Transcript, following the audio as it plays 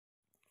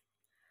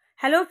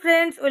Hello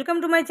friends, welcome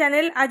to my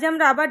channel. আজ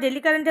আমরা আবার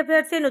ডেলি কারেন্ট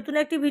অ্যাফেয়ার্সে নতুন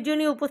একটি ভিডিও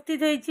নিয়ে উপস্থিত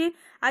হয়েছি।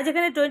 আজ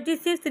এখানে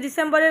 26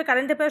 ডিসেম্বরের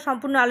কারেন্ট অ্যাফেয়ার্স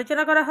সম্পূর্ণ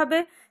আলোচনা করা হবে,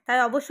 তাই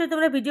অবশ্যই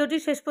তোমরা ভিডিওটি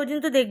শেষ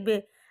পর্যন্ত দেখবে।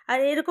 আর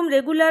এরকম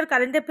রেগুলার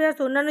কারেন্ট অ্যাফেয়ার্স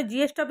অন্যান্য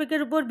জিএস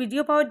টপিকের উপর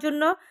ভিডিও পাওয়ার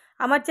জন্য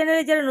আমার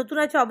চ্যানেলে যারা নতুন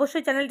আছে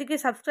অবশ্যই চ্যানেলটিকে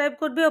সাবস্ক্রাইব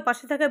করবে ও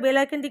পাশে থাকা বেল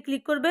আইকনটি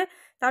ক্লিক করবে,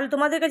 তাহলে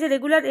তোমাদের কাছে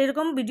রেগুলার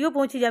এরকম ভিডিও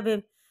পৌঁছে যাবে।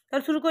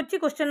 তাহলে শুরু করছি।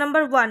 কোশ্চেন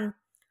নাম্বার 1,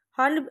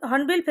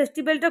 হর্নবিল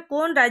ফেস্টিভ্যালটা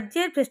কোন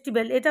রাজ্যের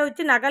ফেস্টিভ্যাল? এটা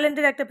হচ্ছে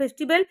নাগাল্যান্ডের একটা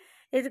ফেস্টিভ্যাল।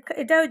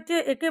 এটা হচ্ছে,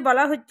 একে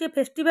বলা হচ্ছে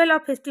ফেস্টিভ্যাল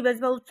অফ ফেস্টিভ্যালস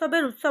বা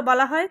উৎসবের উৎসব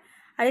বলা হয়।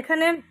 আর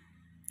এখানে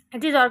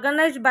it is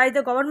organised by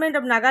the government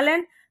of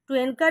Nagaland to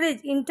encourage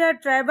inter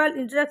tribal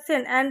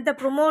interaction and the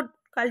promote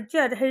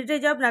culture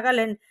heritage of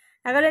Nagaland.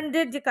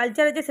 নাগাল্যান্ডের যে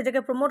কালচার আছে সেটাকে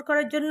প্রমোট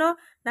করার জন্য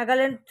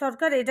নাগাল্যান্ড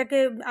সরকার এটাকে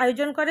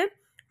আয়োজন করে।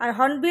 আর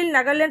hornbill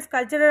নাগাল্যান্ডস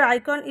cultural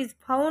icon is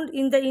found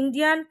in the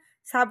Indian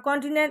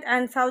subcontinent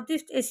and south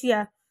east Asia.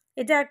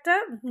 এটা একটা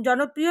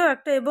জনপ্রিয়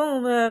একটা এবং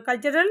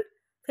কালচারাল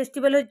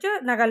ফেস্টিভ্যাল হচ্ছে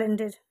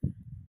নাগাল্যান্ডের।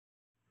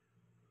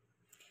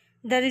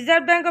 The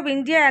Reserve Bank of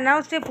India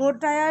announced a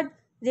four-tiered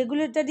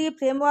regulatory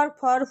framework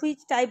for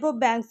which type of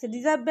banks?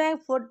 Reserve Bank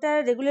four-tier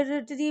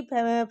regulatory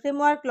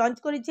framework launch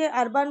করেছে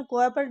urban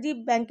cooperative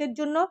ব্যাংকের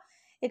জন্য।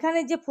 এখানে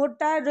যে 4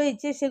 টায়ার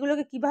রয়েছে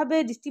সেগুলোকে কিভাবে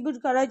ডিস্ট্রিবিউট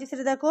করা হয়েছে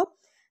সেটা দেখো।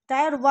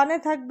 টায়ার 1-এ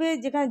থাকবে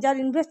যেখানে যার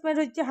ইনভেস্টমেন্ট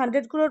হচ্ছে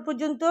 100 crore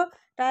পর্যন্ত,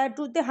 টায়ার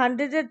 2-তে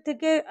 100-এর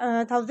থেকে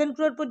 1000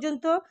 crore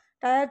পর্যন্ত,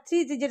 টায়ার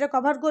 3 যেটা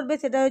কভার করবে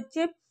সেটা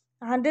হচ্ছে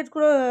 100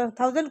 crore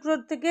 1000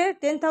 crore থেকে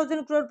 10,000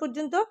 crore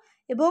পর্যন্ত,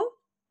 এবং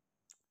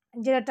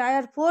যেটা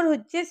টায়ার 4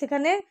 হচ্ছে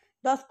সেখানে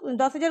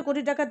 10,000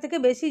 কোটি টাকার থেকে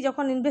বেশি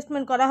যখন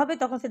ইনভেস্টমেন্ট করা হবে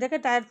তখন সেটাকে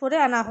টায়ার 4-এ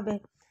আনা হবে।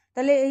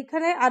 তাহলে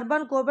এইখানে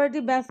আরবান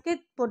কোঅপারেটিভ ব্যাংককে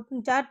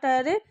 4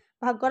 টায়ারে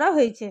ভাগ করা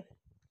হয়েছে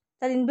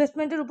তার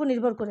ইনভেস্টমেন্টের উপর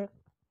নির্ভর করে।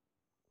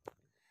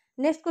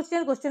 Next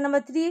question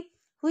number 3,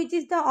 which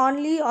is the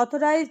only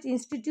authorised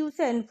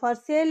institution for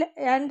sale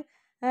and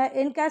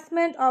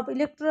encashment of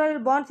electoral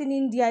bonds in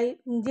India?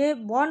 যে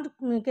বন্ড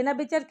কেনা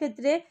বেচার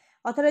ক্ষেত্রে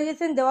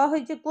অথরাইজেশন দেওয়া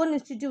হয়েছে কোন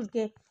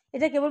ইনস্টিটিউটকে?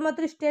 এটা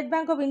কেবলমাত্র স্টেট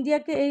ব্যাঙ্ক অফ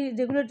ইন্ডিয়াকে এই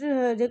রেগুলেটরি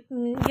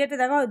ইয়েতে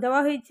দেওয়া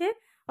হয়েছে,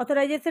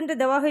 অথরাইজেশনটা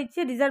দেওয়া হয়েছে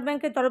রিজার্ভ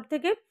ব্যাঙ্কের তরফ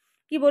থেকে।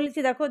 কি বলেছি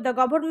দেখো, the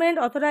government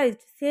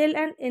authorised sell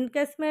and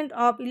encashment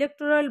of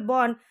electoral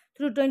bond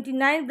through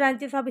 29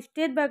 branches of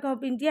state bank of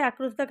India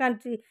across the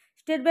country.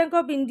 State bank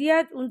of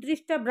ইন্ডিয়ার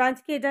 29টা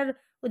ব্রাঞ্চকে এটার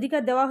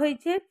অধিকার দেওয়া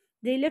হয়েছে।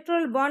 The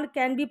electoral bond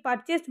can be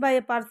purchased by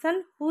a person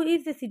who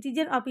is a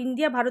citizen of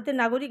India. ভারতের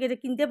নাগরিক এটা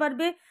কিনতে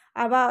পারবে,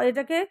 আবার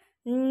এটাকে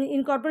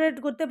ইনকর্পোরেট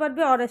করতে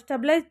পারবে অর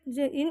এস্টাবলিশ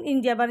ইন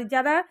ইন্ডিয়া, মানে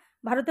যারা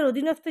ভারতের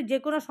অধীনস্থ যে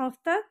কোনো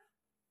সংস্থা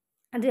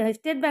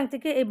স্টেট ব্যাঙ্ক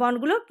থেকে এই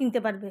বন্ডগুলো কিনতে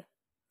পারবে।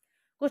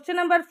 Question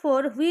number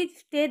 4, which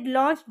state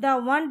launch the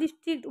one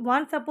district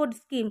one support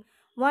scheme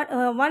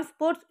one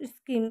sports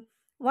scheme?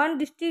 One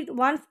district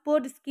one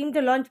sport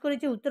স্কিমটা লঞ্চ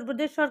করেছে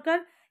উত্তরপ্রদেশ সরকার।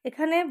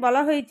 এখানে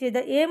বলা হয়েছে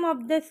the M of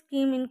the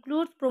scheme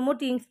includes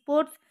promoting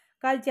sports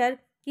culture,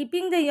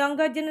 keeping the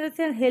younger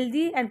generation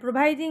healthy and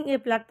providing A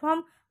platform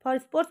for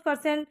sports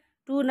person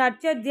to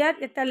nurture there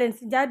talents.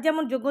 যার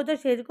যেমন যোগ্যতা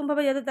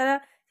সেরকমভাবে যাতে তারা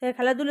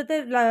খেলাধুলোতে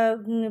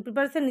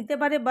প্রিপারেশন নিতে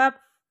পারে বা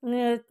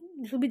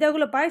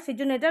সুবিধাগুলো পায়, সেই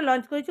জন্য এটা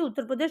লঞ্চ করেছে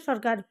উত্তরপ্রদেশ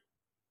সরকার।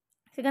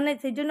 সেখানে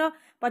সেই জন্য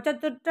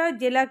 75টা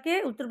জেলাকে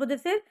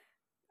উত্তরপ্রদেশের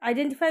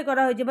আইডেন্টিফাই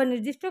করা হয়েছে বা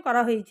নির্দিষ্ট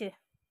করা হয়েছে।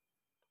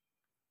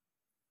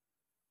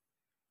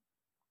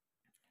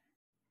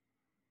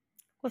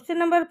 Question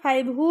number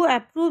 5, who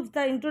approves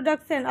the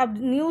introduction of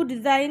new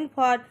design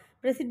for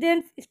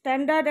presidents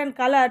standard and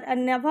colour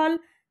and Naval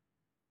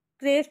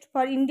crest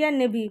for Indian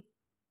navy?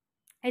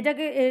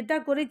 এটা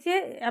করেছে,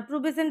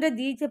 অ্যাপ্রুভেশনটা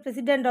দিয়েছে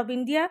president of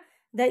India.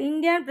 The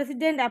Indian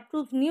president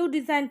approve new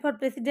design for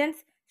presidents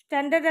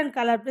standard and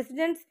colour.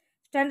 Presidents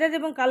standard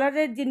এবং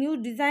কালারের যে new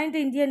ডিজাইনটা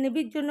Indian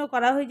নেভির জন্য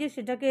করা হয়েছে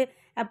সেটাকে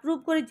অ্যাপ্রুভ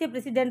করেছে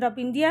president of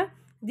India.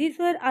 This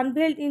war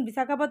আনভেলড in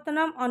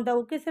Visakhapatnam on the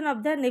occasion of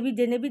the navy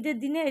day. Navy ডের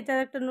দিনে এটার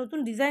একটা নতুন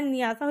ডিজাইন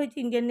নিয়ে আসা হয়েছে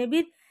Indian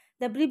নেভির।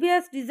 The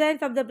previous designs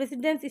of the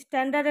presidents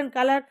standard and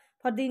colour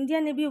for the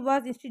Indian navy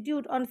was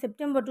institute on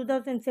September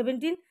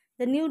 2017.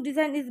 The new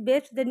design is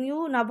based the new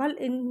naval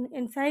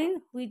ensign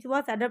which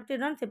was adopted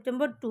on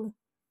September 2.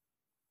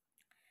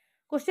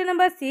 Question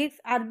number 6,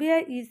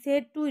 RBI is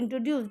said to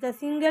introduce the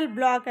single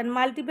block and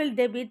multiple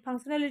debit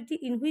functionality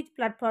in which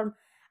platform?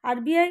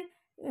 RBI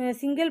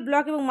single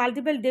block এবং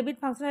multiple debit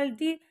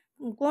functionality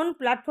কোন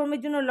প্ল্যাটফর্মের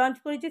জন্য launch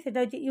করেছে? সেটা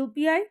হচ্ছে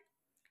UPI.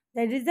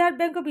 The reserve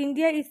bank of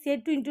India is said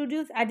to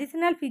introduce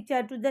additional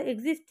feature to the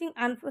existing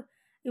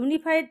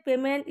unified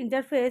payment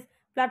interface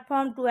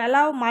platform to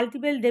allow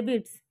multiple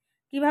ডেবিটস।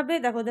 কিভাবে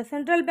দেখো, the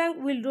central bank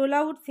will roll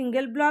out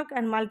single block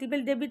and multiple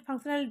debit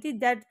functionality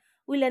that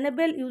will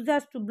enable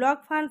users to block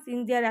funds in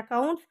their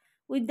accounts.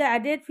 With the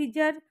added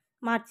feature,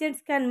 merchants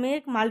can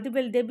make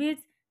multiple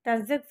debits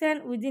transaction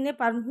within a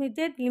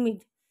permitted limit.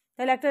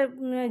 তাহলে একটা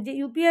যে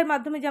ইউপিআইয়ের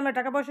মাধ্যমে যে আমরা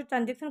টাকা পয়সা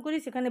transaction করি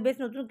সেখানে বেশ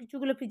নতুন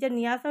কিছুগুলো ফিচার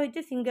নিয়ে আসা হয়েছে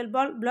সিঙ্গেল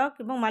ব্লক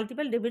এবং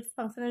মাল্টিপল ডেবিট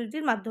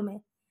ফাংশনালিটির মাধ্যমে।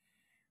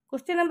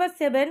 Question number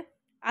 7,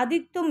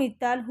 Aditya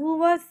Mittal who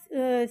was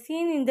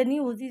seen in the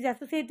news is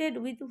associated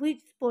with which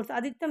sports?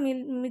 Aditya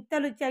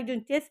Mittal হচ্ছে একজন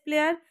চেস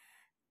প্লেয়ার।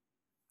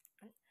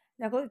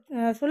 দেখো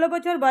 16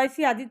 বছর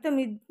বয়সী আদিত্য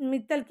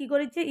মিত্তাল কী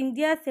করেছে,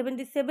 ইন্ডিয়ার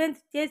 77th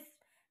চেস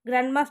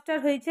গ্র্যান্ডমাস্টার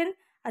হয়েছেন।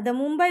 Are the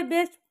Mumbai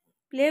best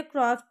play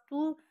cross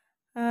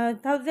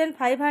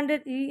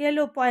 2500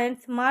 ELO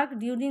points mark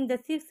during the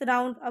 6th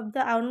round of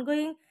the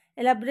ongoing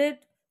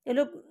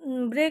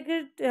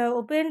bracket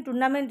open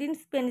tournament in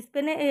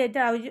স্পেনে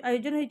এটা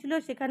আয়োজন হয়েছিল,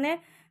 সেখানে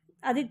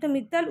আদিত্য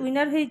মিত্তাল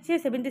উইনার হয়েছে,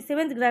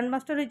 77th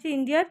গ্র্যান্ডমাস্টার হয়েছে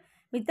ইন্ডিয়ার।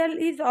 Mittal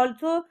is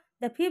also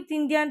the 5th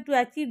Indian to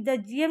achieve the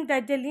GM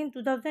title in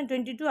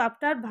 2022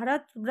 after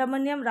Bharat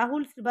Subramaniam,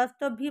 Rahul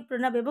Srivastava, V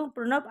Pranab এবং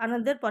প্রণব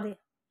আনন্দের পরে।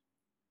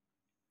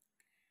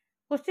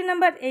 Question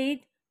number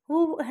 8. Who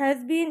has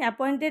been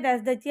appointed as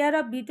the chair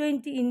of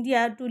B20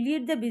 India to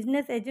lead the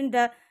business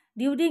agenda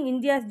during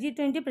India's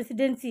G20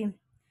 presidency?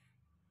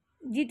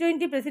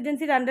 G20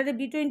 প্রেসিডেন্সির আন্ডারে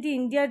B20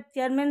 ইন্ডিয়ার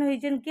chairman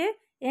হয়েছেন কে?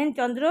 N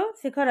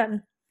Chandrasekaran.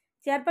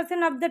 Chairperson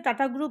of the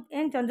Tata Group,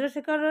 N.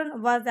 Chandrasekharan,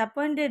 was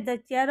appointed the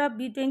chair of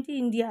B20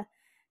 India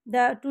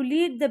to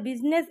lead the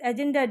business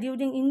agenda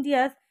during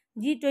India's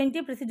G20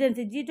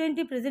 presidency. G20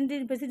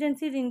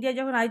 প্রেসিডেন্সির India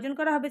যখন আয়োজন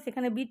করা হবে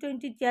সেখানে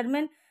B20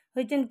 চেয়ারম্যান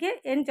হয়েছেন কে?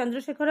 N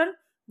Chandrasekaran.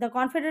 The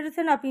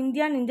Confederation of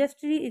Indian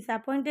Industry is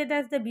appointed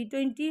as the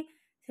B20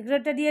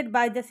 secretariat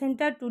by the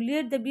center to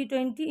lead the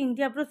B20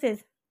 India process.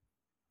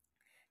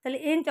 তাহলে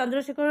N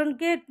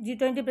চন্দ্রশেখরনকে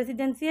G20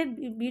 প্রেসিডেন্সির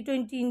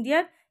B20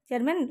 ইন্ডিয়ার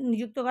চেয়ারম্যান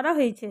নিযুক্ত করা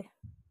হয়েছে।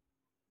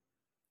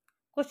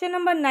 Question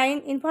number 9.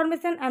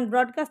 Information and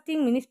Broadcasting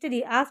Ministry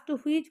asked to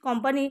which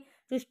company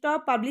to stop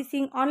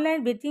publishing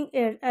online betting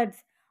ads?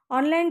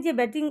 Online যে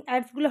batting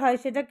অ্যাডসগুলো হয়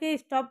সেটাকে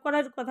stop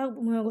করার কথা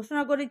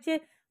ঘোষণা করেছে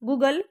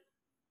গুগল।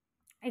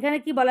 এখানে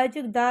কি বলা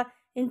হয়েছে, the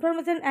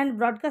information and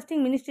broadcasting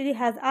ministry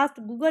has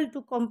asked Google to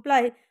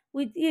comply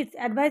with its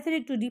advisory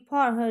two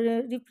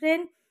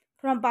refrain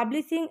from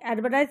publishing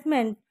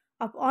advertisement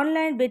of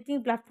online betting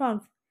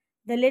platforms.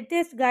 The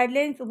latest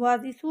guidelines was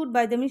issued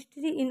by the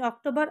ministry in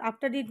October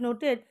after it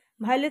noted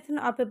violation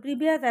of a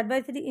previous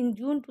advisory in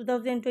June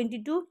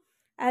 2022,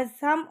 as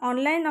some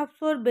online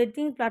offshore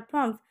betting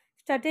platforms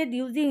started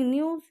using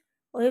news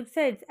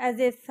websites as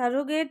a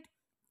surrogate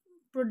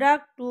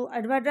product to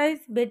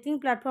advertise betting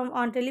platform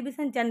on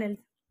television channels.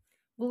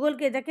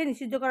 গুগলকে এটাকে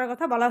নিষিদ্ধ করার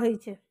কথা বলা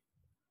হয়েছে।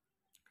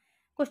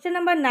 Question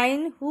number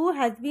 9. Who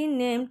has been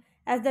named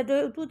as the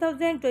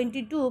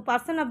 2022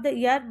 Person of the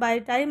Year by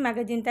Time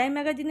Magazine? Time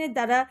ম্যাগাজিনের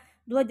দ্বারা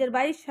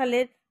 2022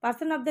 সালের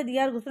person of the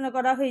year ঘোষণা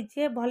করা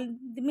হয়েছে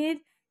ভলদিমির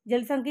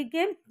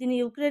জেলসাঙ্কিকে, যিনি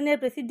ইউক্রেনের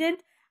প্রেসিডেন্ট।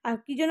 আর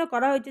কী জন্য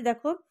করা হয়েছে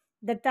দেখো,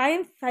 the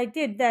Times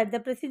cited that the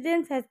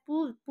president has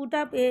put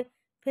up A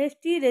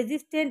ফেস্টি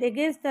resistant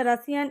against the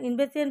Russian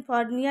invasion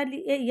for nearly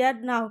a ইয়ার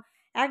নাও।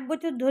 1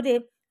 বছর ধরে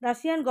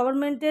রাশিয়ান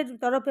গভর্নমেন্টের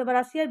তরফে বা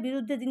রাশিয়ার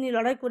বিরুদ্ধে তিনি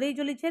লড়াই করেই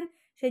চলেছেন,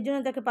 সেই জন্য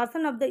তাকে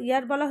পার্সন অফ দ্য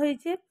ইয়ার বলা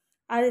হয়েছে।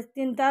 আর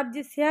তার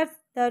যে shares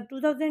the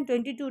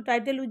 2022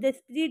 title with the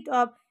spirit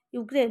of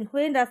Ukraine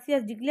when Russia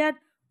declared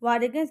war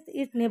against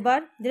it's নেবার,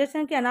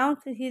 Zelensky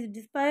announced his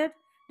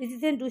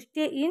decision to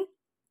stay in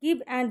Kyiv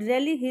and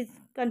rally his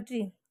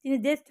country. তিনি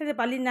দেশ ছেড়ে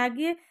পালিয়ে না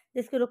গিয়ে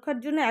দেশকে রক্ষার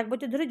জন্য 1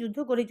 বছর ধরে যুদ্ধ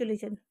করেই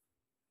চলেছেন।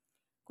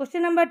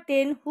 Question number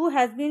 10. Who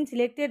has been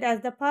selected as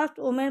the first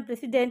woman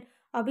president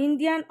of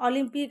Indian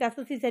Olympic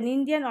Association?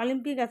 Indian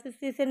Olympic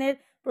অ্যাসোসিয়েশনের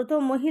প্রথম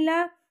মহিলা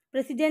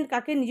প্রেসিডেন্ট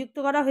কাকে নিযুক্ত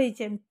করা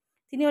হয়েছে?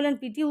 তিনি হলেন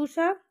PT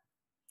Usha.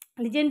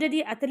 Legendary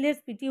athlete's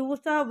PT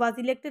Usha was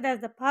elected as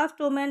the first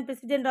woman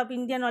president of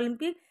Indian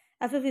Olympic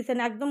association.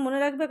 একদম মনে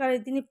রাখবে, কারণ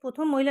তিনি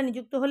প্রথম মহিলা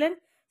নিযুক্ত হলেন,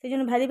 সেই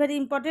জন্য ভেরি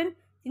ইম্পর্টেন্ট।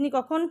 তিনি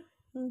কখন?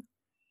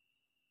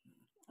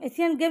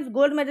 Asian games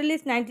gold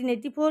medallist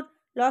 1984,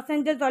 Los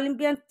Angeles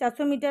Olympian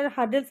 400 metre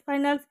hurdles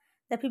finals.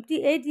 The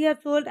 58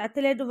 years old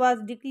athlete was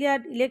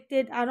declared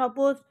elected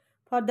unopposed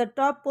for the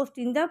top post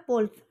in the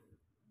polls.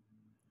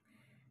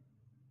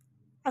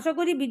 আশা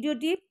করি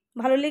ভিডিওটি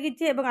ভালো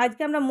লেগেছে এবং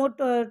আজকে আমরা মোট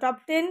টপ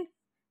 10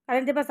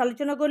 কারেন্ট অ্যাফেয়ার্স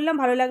আলোচনা করলাম।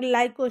 ভালো লাগলে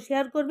লাইক ও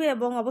শেয়ার করবে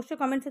এবং অবশ্যই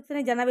কমেন্ট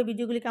সেকশনে জানাবে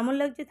ভিডিওগুলি কেমন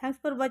লাগছে। Thanks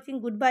for watching,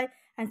 good bye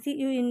and C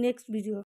you in next video.